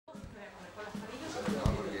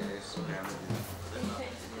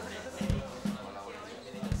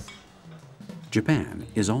Japan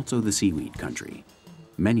is also the seaweed country.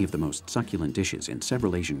 Many of the most succulent dishes in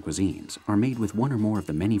several Asian cuisines are made with one or more of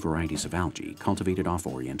the many varieties of algae cultivated off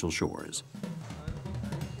Oriental shores.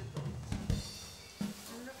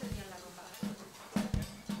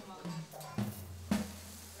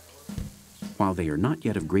 While they are not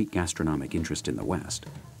yet of great gastronomic interest in the West,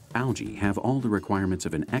 algae have all the requirements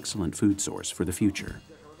of an excellent food source for the future.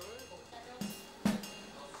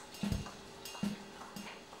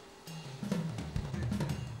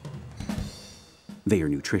 They are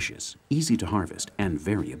nutritious, easy to harvest, and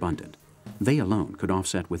very abundant. They alone could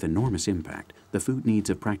offset with enormous impact the food needs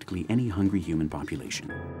of practically any hungry human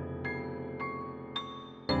population.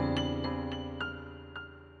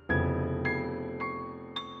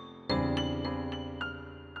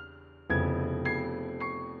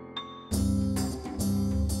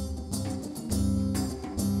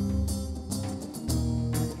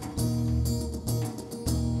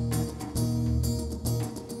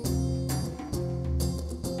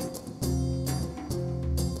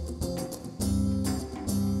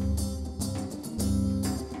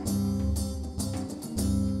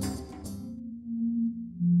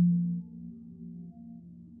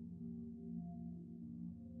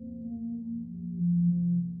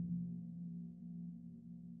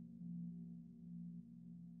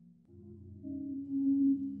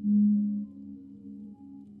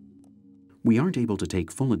 We aren't able to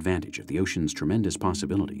take full advantage of the ocean's tremendous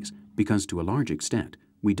possibilities because, to a large extent,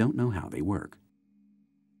 we don't know how they work.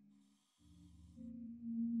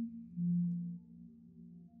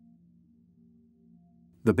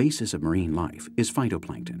 The basis of marine life is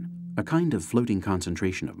phytoplankton, a kind of floating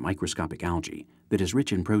concentration of microscopic algae that is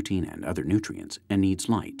rich in protein and other nutrients and needs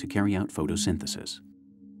light to carry out photosynthesis.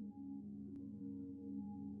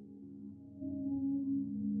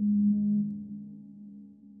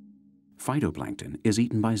 Phytoplankton is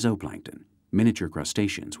eaten by zooplankton, miniature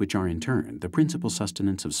crustaceans which are in turn the principal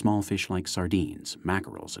sustenance of small fish like sardines,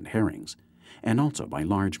 mackerels, and herrings, and also by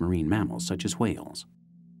large marine mammals such as whales.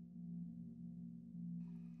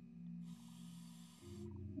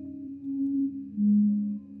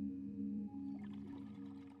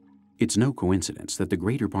 It's no coincidence that the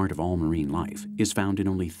greater part of all marine life is found in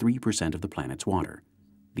only 3% of the planet's water,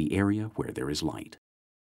 the area where there is light.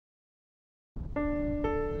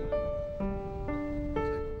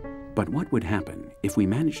 But what would happen if we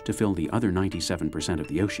managed to fill the other 97% of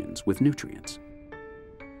the oceans with nutrients?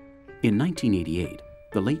 In 1988,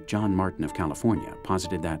 the late John Martin of California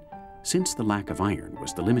posited that, since the lack of iron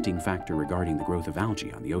was the limiting factor regarding the growth of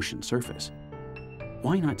algae on the ocean surface,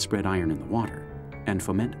 why not spread iron in the water and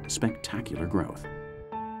foment spectacular growth?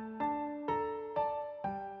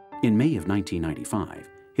 In May of 1995,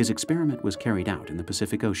 his experiment was carried out in the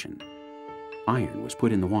Pacific Ocean. Iron was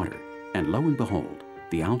put in the water, and lo and behold,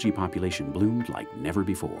 the algae population bloomed like never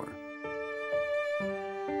before.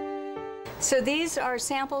 So these are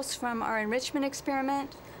samples from our enrichment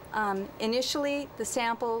experiment. Initially, the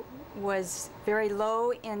sample was very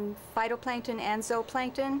low in phytoplankton and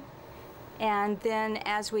zooplankton. And then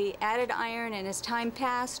as we added iron and as time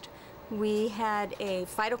passed, we had a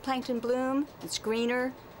phytoplankton bloom. It's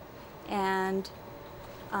greener. And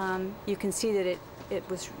you can see that it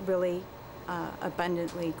was really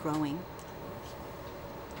abundantly growing.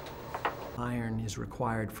 Iron is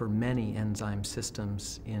required for many enzyme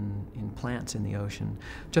systems in plants in the ocean.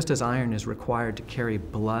 Just as iron is required to carry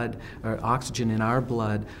blood or oxygen in our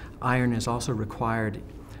blood, iron is also required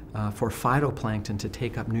for phytoplankton to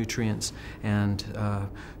take up nutrients and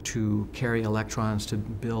to carry electrons to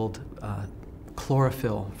build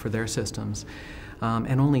chlorophyll for their systems.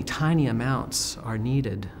 And only tiny amounts are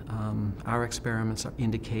needed. Our experiments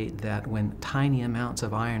indicate that when tiny amounts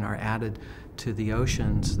of iron are added to the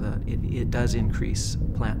oceans, it does increase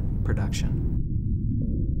plant production.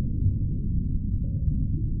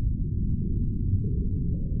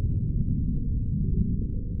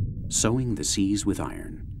 Sowing the seas with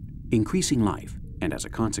iron, increasing life, and as a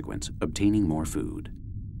consequence, obtaining more food.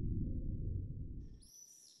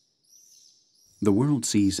 The world's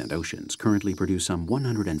seas and oceans currently produce some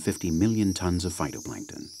 150 million tons of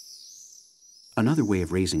phytoplankton. Another way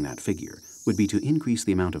of raising that figure would be to increase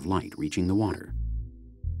the amount of light reaching the water,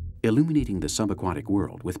 illuminating the subaquatic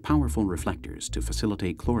world with powerful reflectors to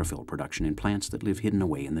facilitate chlorophyll production in plants that live hidden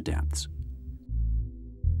away in the depths.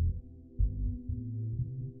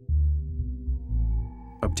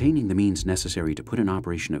 Obtaining the means necessary to put an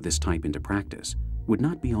operation of this type into practice would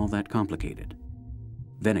not be all that complicated.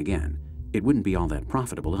 Then again, it wouldn't be all that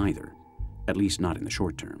profitable either, at least not in the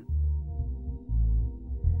short term.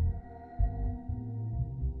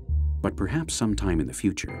 But perhaps sometime in the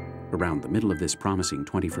future, around the middle of this promising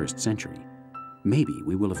 21st century, maybe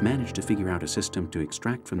we will have managed to figure out a system to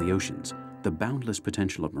extract from the oceans the boundless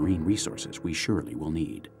potential of marine resources we surely will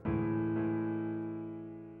need.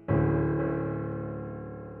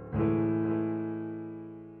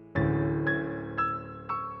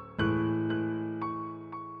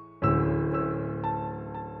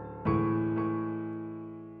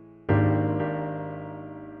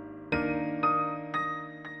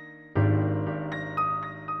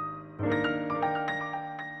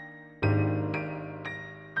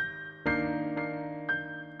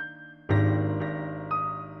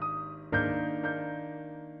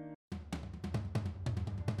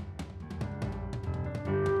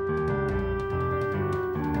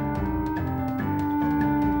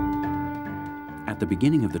 At the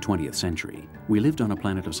beginning of the 20th century, we lived on a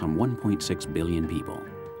planet of some 1.6 billion people.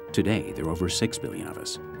 Today, there are over 6 billion of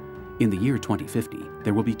us. In the year 2050,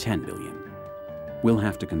 there will be 10 billion. We'll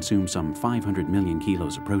have to consume some 500 million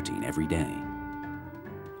kilos of protein every day.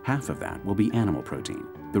 Half of that will be animal protein.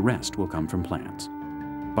 The rest will come from plants.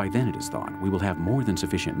 By then, it is thought, we will have more than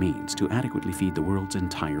sufficient means to adequately feed the world's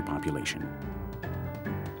entire population.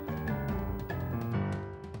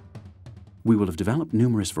 We will have developed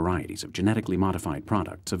numerous varieties of genetically modified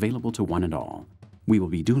products available to one and all. We will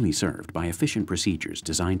be duly served by efficient procedures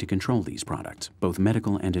designed to control these products, both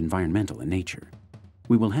medical and environmental in nature.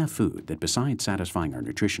 We will have food that, besides satisfying our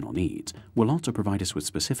nutritional needs, will also provide us with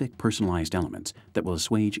specific personalized elements that will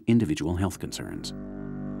assuage individual health concerns.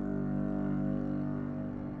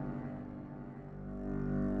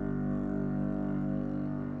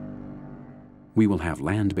 We will have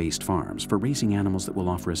land-based farms for raising animals that will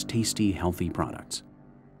offer us tasty, healthy products.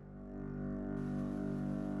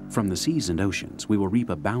 From the seas and oceans, we will reap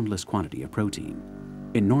a boundless quantity of protein.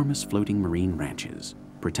 Enormous floating marine ranches,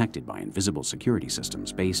 protected by invisible security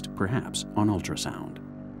systems based, perhaps, on ultrasound.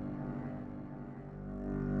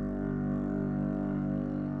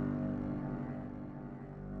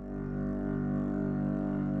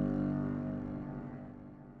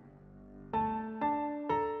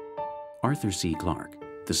 Arthur C. Clarke,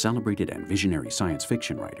 the celebrated and visionary science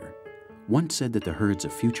fiction writer, once said that the herds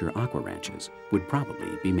of future aqua ranches would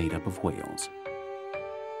probably be made up of whales.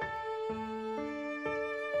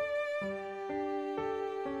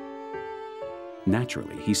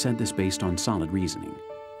 Naturally, he said this based on solid reasoning.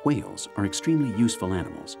 Whales are extremely useful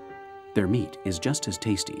animals. Their meat is just as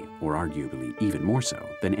tasty, or arguably even more so,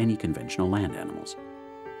 than any conventional land animals.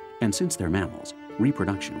 And since they're mammals,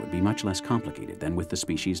 reproduction would be much less complicated than with the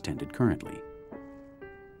species tended currently.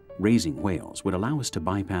 Raising whales would allow us to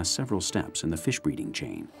bypass several steps in the fish breeding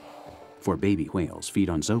chain, for baby whales feed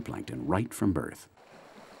on zooplankton right from birth.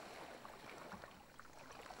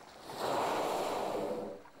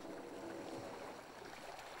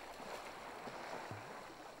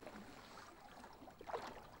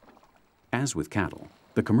 As with cattle,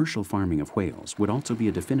 the commercial farming of whales would also be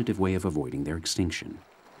a definitive way of avoiding their extinction.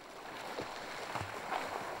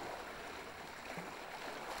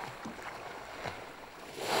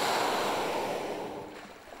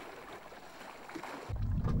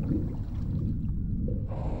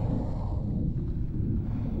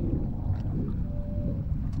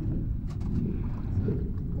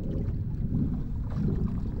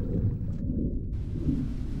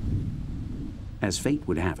 As fate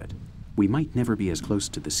would have it, we might never be as close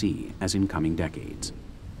to the sea as in coming decades.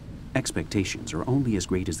 Expectations are only as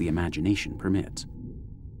great as the imagination permits.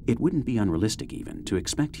 It wouldn't be unrealistic even to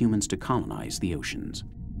expect humans to colonize the oceans.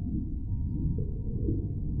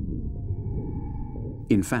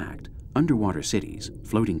 In fact, underwater cities,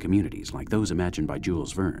 floating communities like those imagined by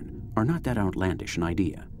Jules Verne, are not that outlandish an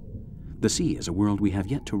idea. The sea is a world we have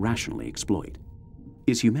yet to rationally exploit.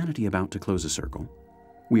 Is humanity about to close a circle?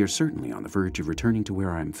 We are certainly on the verge of returning to where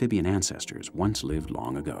our amphibian ancestors once lived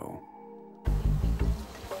long ago.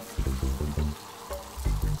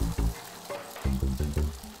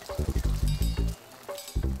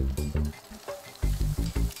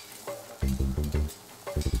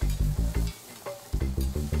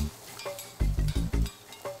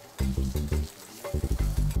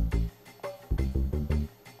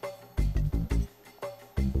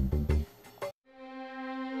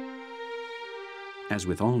 As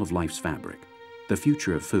with all of life's fabric, the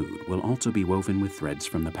future of food will also be woven with threads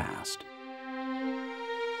from the past.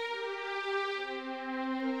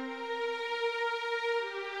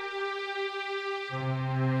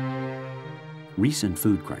 Recent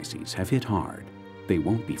food crises have hit hard. They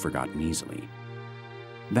won't be forgotten easily.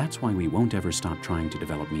 That's why we won't ever stop trying to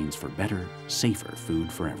develop means for better, safer food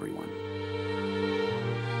for everyone.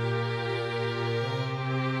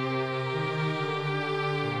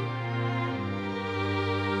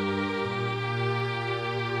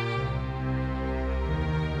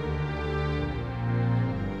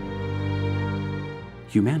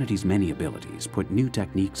 Humanity's many abilities put new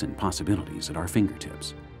techniques and possibilities at our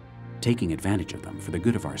fingertips. Taking advantage of them for the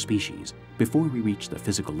good of our species before we reach the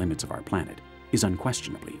physical limits of our planet is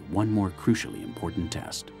unquestionably one more crucially important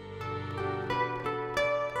test.